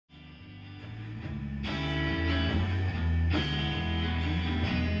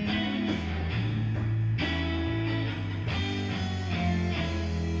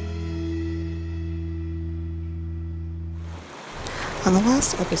On the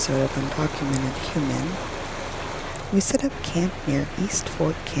last episode of Undocumented Human, we set up camp near East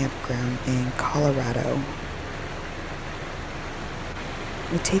Fork Campground in Colorado.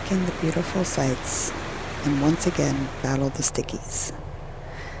 We take in the beautiful sights and once again battle the stickies.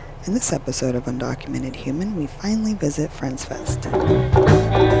 In this episode of Undocumented Human, we finally visit Friends Fest. We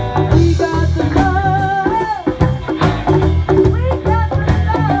got the love. We got the love.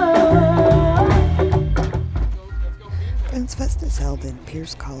 Friends Fest is held in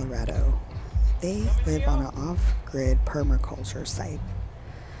Pierce, Colorado. They live on an off-grid permaculture site.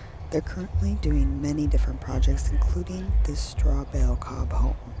 They're currently doing many different projects, including this straw bale cob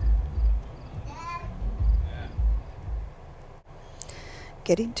home.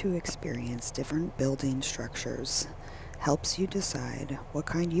 Getting to experience different building structures helps you decide what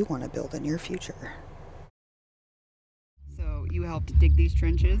kind you want to build in your future. So you helped dig these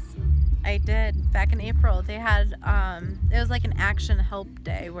trenches? I did. Back in April, they had, it was like an action help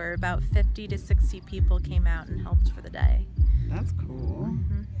day where about 50 to 60 people came out and helped for the day. That's cool.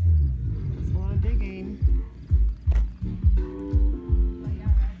 Mm-hmm. That's a lot of digging.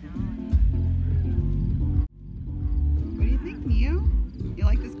 What do you think, Neo? You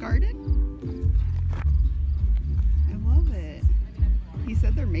like this garden? I love it. He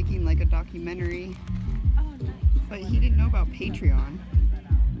said they're making like a documentary. Oh, nice. But he didn't know about Patreon.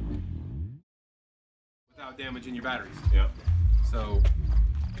 Without damaging your batteries. Yeah. So,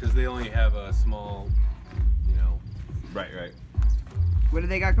 because they only have a small, you know. Right. What do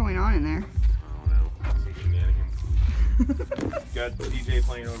they got going on in there? I don't know. Some shenanigans. Got DJ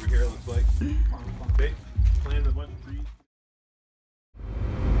playing over here, it looks like. They playing a bunch of trees.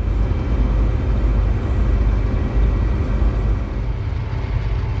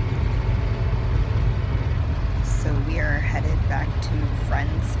 So we are headed back to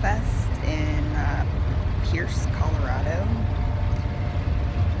Friends Fest in Pierce, Colorado,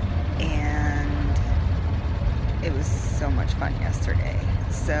 and it was so much fun yesterday.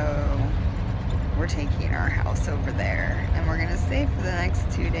 So we're taking our house over there and we're gonna stay for the next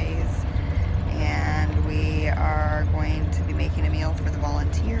 2 days, and we are going to be making a meal for the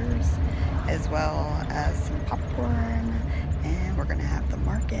volunteers as well as some popcorn, and we're gonna have the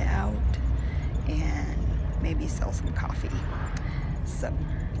market out and maybe sell some coffee. So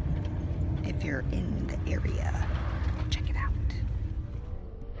if you're in the area, check it out.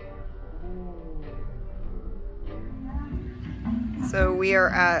 So we are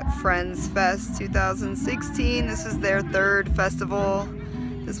at Friends Fest 2016. This is their third festival.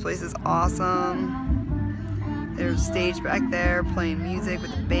 This place is awesome. There's a stage back there playing music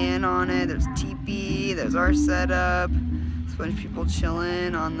with a band on it. There's teepee, there's our setup. There's a bunch of people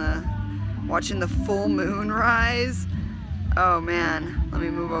chilling on watching the full moon rise. Oh man, let me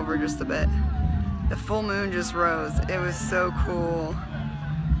move over just a bit. The full moon just rose. It was so cool.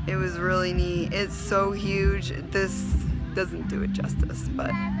 It was really neat. It's so huge. This doesn't do it justice,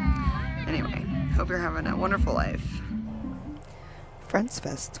 but anyway, hope you're having a wonderful life. Friends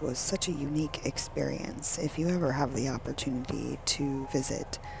Fest was such a unique experience. If you ever have the opportunity to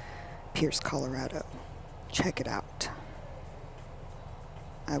visit Pierce, Colorado, check it out.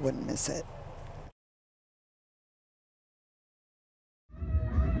 I wouldn't miss it.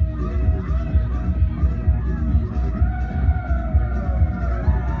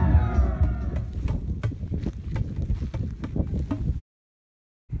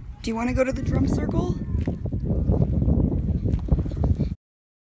 Do you want to go to the drum circle?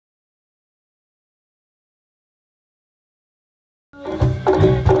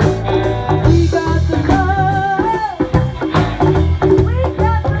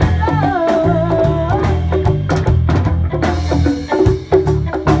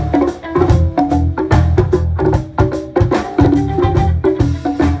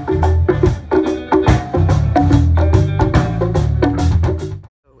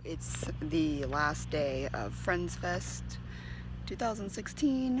 Last day of Friends Fest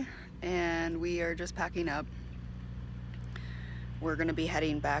 2016, and we are just packing up. We're gonna be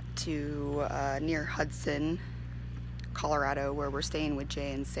heading back to near Hudson, Colorado, where we're staying with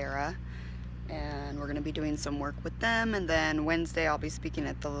Jay and Sarah, and we're gonna be doing some work with them, and then Wednesday I'll be speaking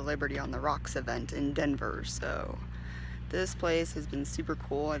at the Liberty on the Rocks event in Denver. So this place has been super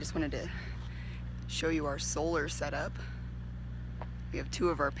cool. I just wanted to show you our solar setup. We have 2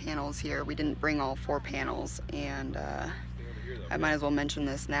 of our panels here. We didn't bring all 4 panels, and I might as well mention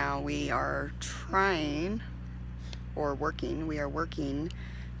this now. We are working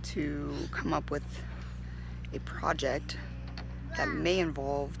to come up with a project that may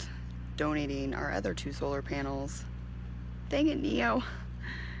involve donating our other 2 solar panels. Dang it, Neo.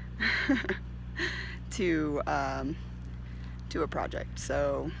 to do a project.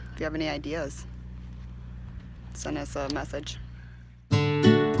 So if you have any ideas, send us a message.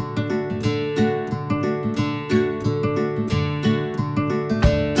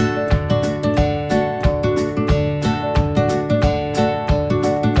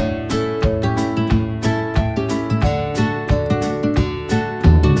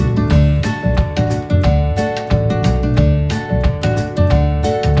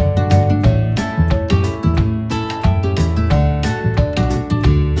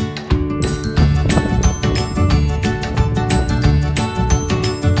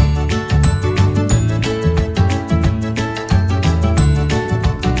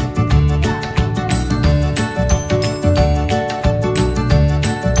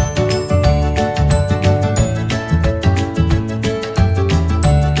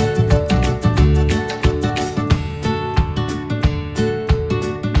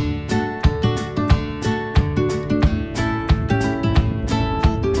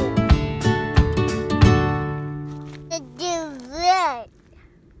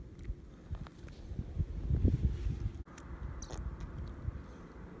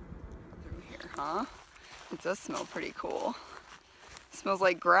 Huh? It does smell pretty cool. It smells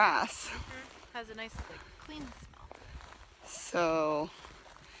like grass. Has a nice, like, clean smell. So,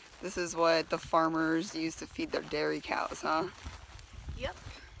 this is what the farmers use to feed their dairy cows, huh? Yep.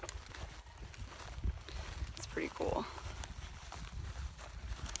 It's pretty cool.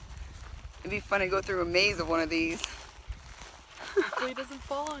 It'd be fun to go through a maze of one of these. Hopefully it doesn't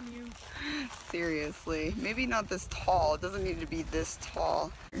fall on you. Seriously. Maybe not this tall. It doesn't need to be this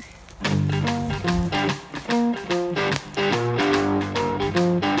tall.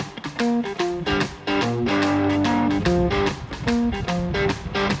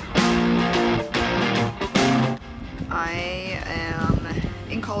 I am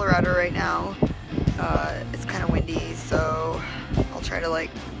in Colorado right now. It's kind of windy, so I'll try to like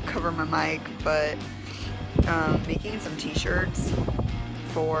cover my mic, but making some t-shirts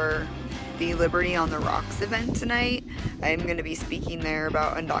for the Liberty on the Rocks event tonight. I'm going to be speaking there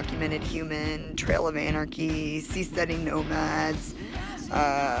about undocumented human, trail of anarchy, seasteading nomads,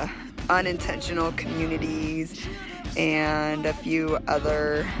 unintentional communities, and a few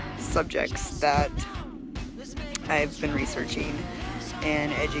other subjects that I've been researching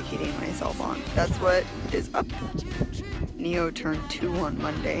and educating myself on. That's what is up. Neo turned 2 on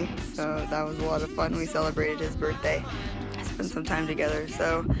Monday, so that was a lot of fun. We celebrated his birthday, spent some time together,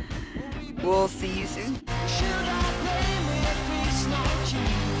 so we'll see you soon.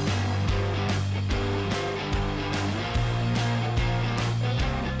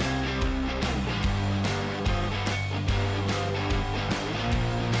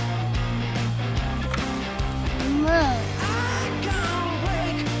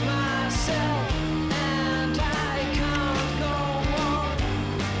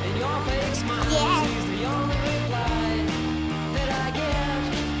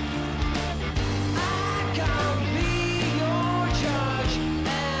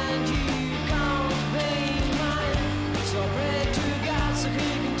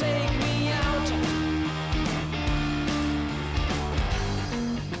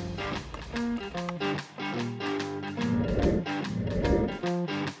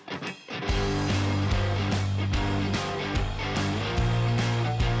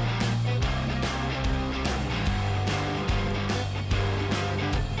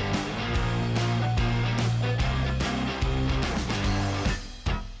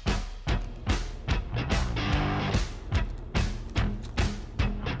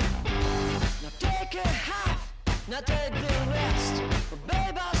 Now take the rest, but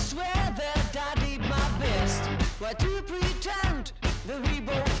babe, I swear that I did my best. Why to pretend that we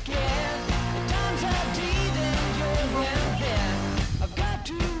both care? The times I did and you weren't there. I've got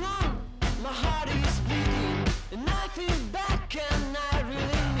to run, my heart is bleeding, and I feel back and I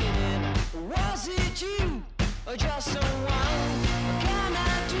really mean it. Was it you, or just someone? What can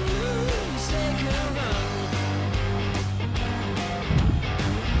I do? Just take a run.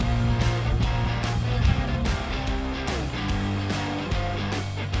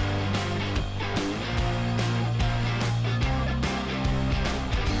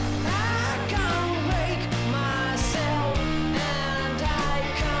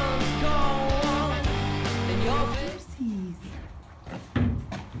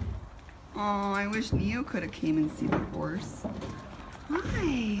 Oh, I wish Neo could have came and seen the horse.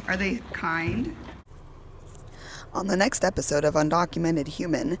 Hi. Are they kind? On the next episode of Undocumented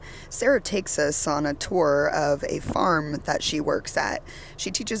Human, Sarah takes us on a tour of a farm that she works at.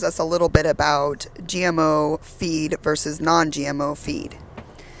 She teaches us a little bit about GMO feed versus non-GMO feed.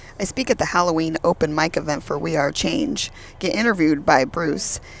 I speak at the Halloween open mic event for We Are Change, get interviewed by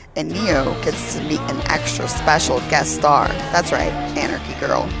Bruce, and Neo gets to meet an extra special guest star. That's right, Anarchy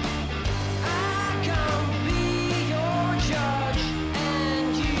Girl.